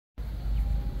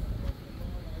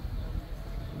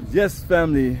Yes,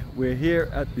 family, we're here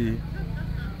at the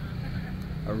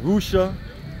Arusha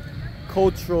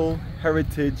Cultural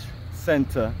Heritage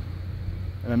Center.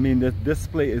 And I mean, the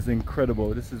display is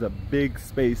incredible. This is a big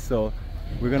space, so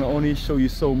we're gonna only show you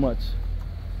so much.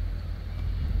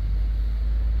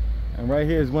 And right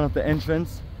here is one of the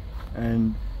entrance.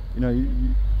 And you know,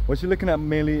 what you're looking at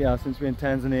mainly, since we're in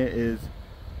Tanzania, is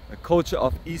the culture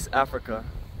of East Africa.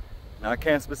 Now, I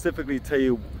can't specifically tell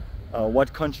you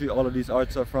what country all of these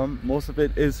arts are from. Most of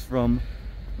it is from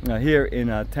here in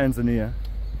Tanzania.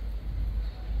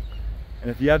 And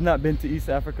if you have not been to East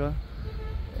Africa,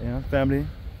 you know, family,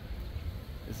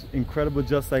 it's incredible,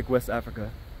 just like West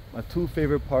Africa. My two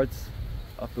favorite parts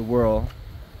of the world.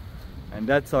 And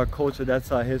that's our culture,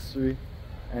 that's our history.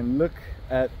 And look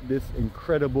at this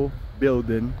incredible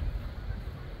building.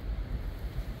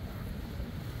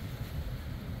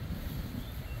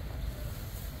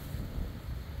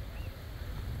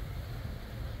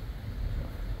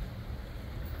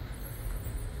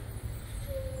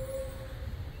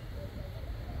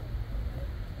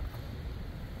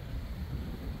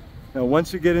 Now,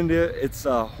 once you get in there, it's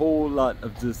a whole lot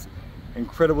of just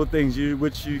incredible things,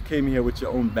 which you came here with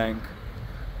your own bank.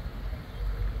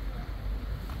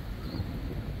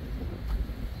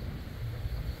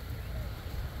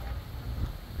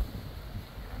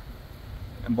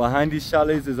 And behind these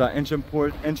chalets is our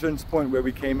entrance point where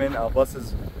we came in. Our bus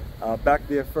is back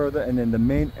there further, and then the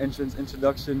main entrance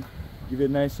introduction, give you a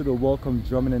nice little welcome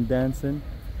drumming and dancing,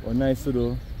 or a nice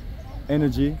little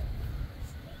energy.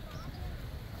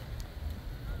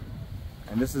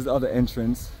 And this is the other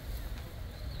entrance.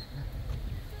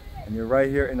 And you're right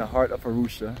here in the heart of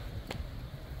Arusha.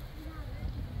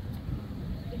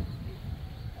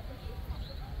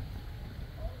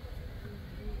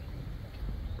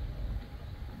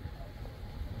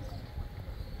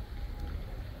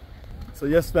 So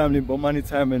yes, family, Bomani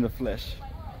time in the flesh.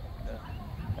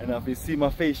 And if you see my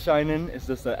face shining, it's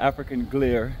just an African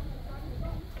glare.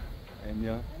 And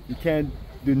you can't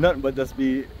do nothing but just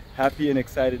be happy and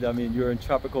excited. I mean, you're in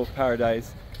tropical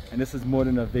paradise, and this is more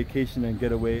than a vacation and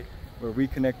getaway. We're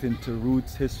reconnecting to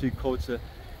roots, history, culture,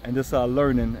 and just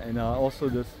learning, and also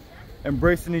just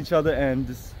embracing each other and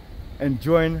just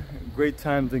enjoying great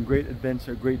times and great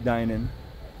adventure, great dining.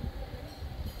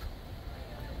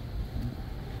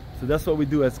 So that's what we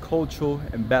do as cultural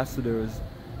ambassadors,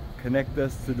 connect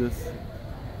us to this,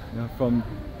 from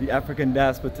the African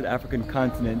diaspora to the African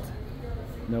continent.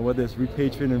 Whether it's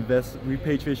repatriation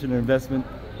investment,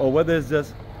 or whether it's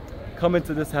just coming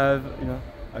to just have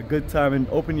a good time and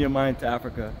open your mind to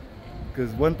Africa.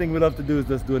 Because one thing we love to do is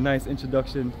just do a nice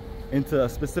introduction into a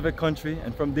specific country,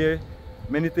 and from there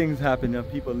many things happen.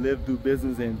 People live, do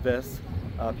business, they invest,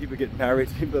 people get married,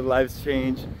 people's lives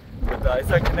change. But it's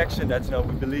that connection that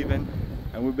we believe in,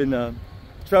 and we've been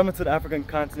traveling to the African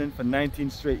continent for 19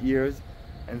 straight years,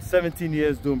 and 17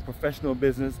 years doing professional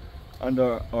business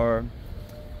under our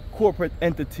corporate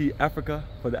entity, Africa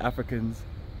for the Africans.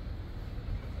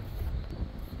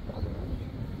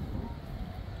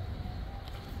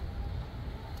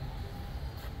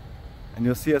 And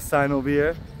you'll see a sign over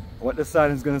here, what the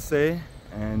sign is going to say.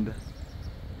 And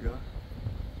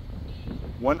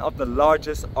one of the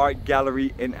largest art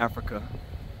gallery in Africa.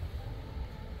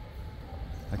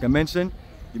 Like I mentioned,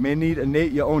 you may need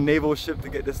your own naval ship to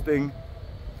get this thing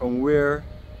from where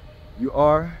you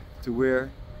are to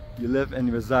where you live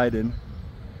and reside in.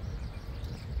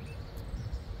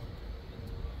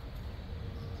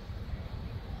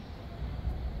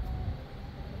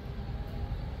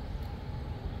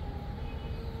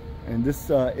 And this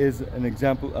is an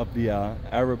example of the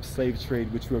Arab slave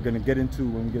trade, which we're going to get into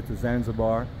when we get to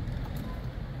Zanzibar.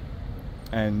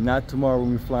 And not tomorrow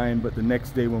when we fly in, but the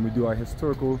next day when we do our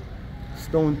historical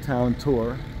Stone Town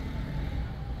tour.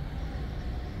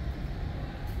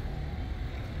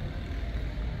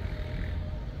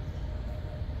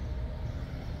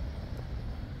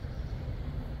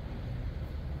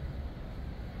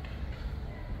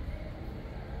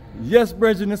 Yes,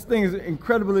 Bridget, this thing is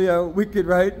incredibly wicked,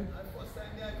 right?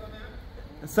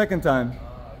 The second time.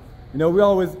 We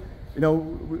always,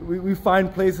 we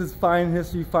find places, find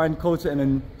history, find culture, and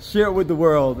then share it with the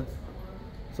world.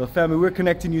 So family, we're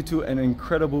connecting you to an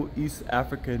incredible East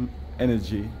African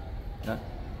energy. Yeah?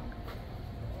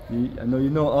 I know you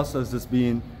know us as just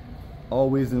being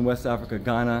always in West Africa,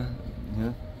 Ghana,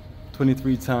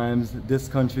 23 times, this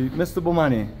country. Mr.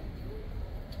 Bomani.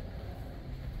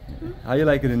 How you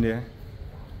like it in there?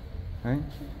 Right?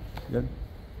 Good?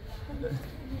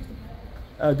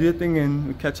 Do your thing and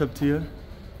we'll catch up to you.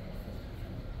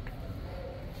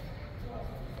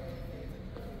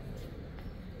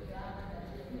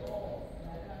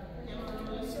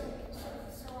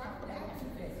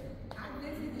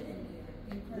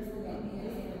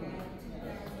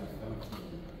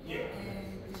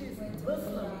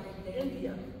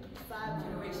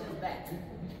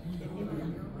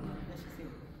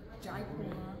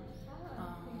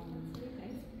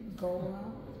 This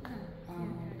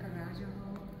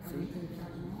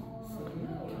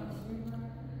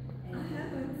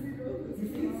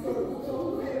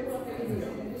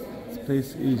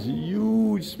place is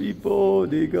huge, people.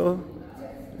 There you go.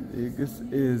 This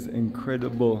is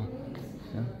incredible.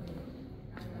 Yeah.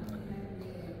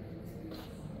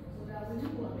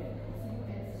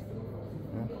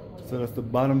 So that's the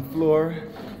bottom floor.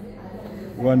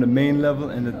 We're on the main level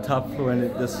and the top floor, and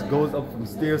it just goes up from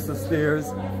stairs to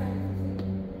stairs.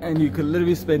 And you could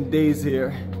literally spend days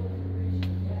here.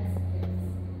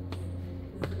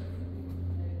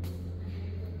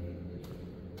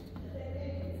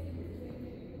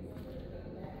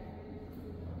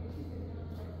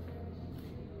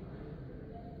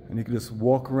 And you can just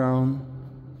walk around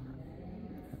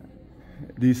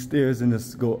these stairs and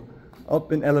just go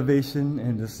up in elevation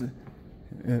and just,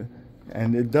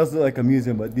 and it does look like a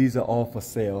museum, but these are all for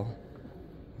sale.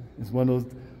 It's one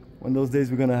of those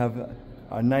days we're gonna have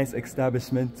a nice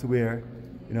establishment where,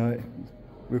 you know,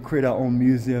 we'll create our own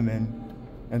museum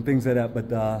and things like that.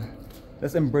 But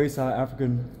let's embrace our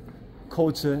African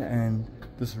culture and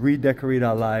just redecorate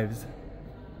our lives.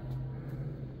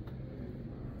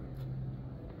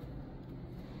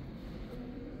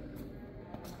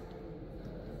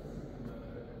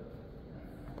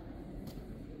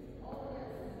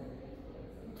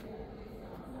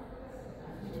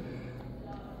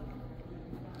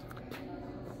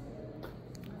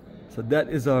 So that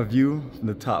is our view from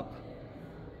the top.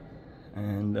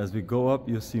 And as we go up,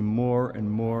 you'll see more and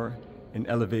more in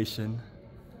elevation.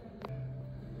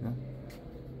 Yeah.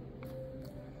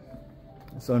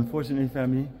 So unfortunately,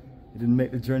 family, you didn't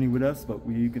make the journey with us, but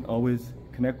you can always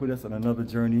connect with us on another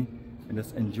journey and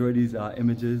just enjoy these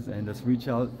images, and just reach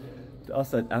out to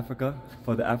us at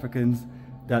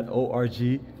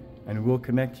africafortheafricans.org, and we'll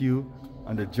connect you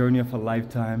on the journey of a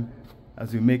lifetime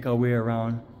as we make our way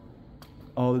around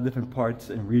all the different parts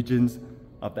and regions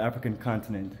of the African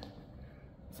continent.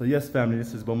 So yes, family,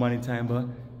 this is Bomani Tyehimba,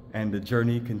 and the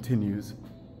journey continues.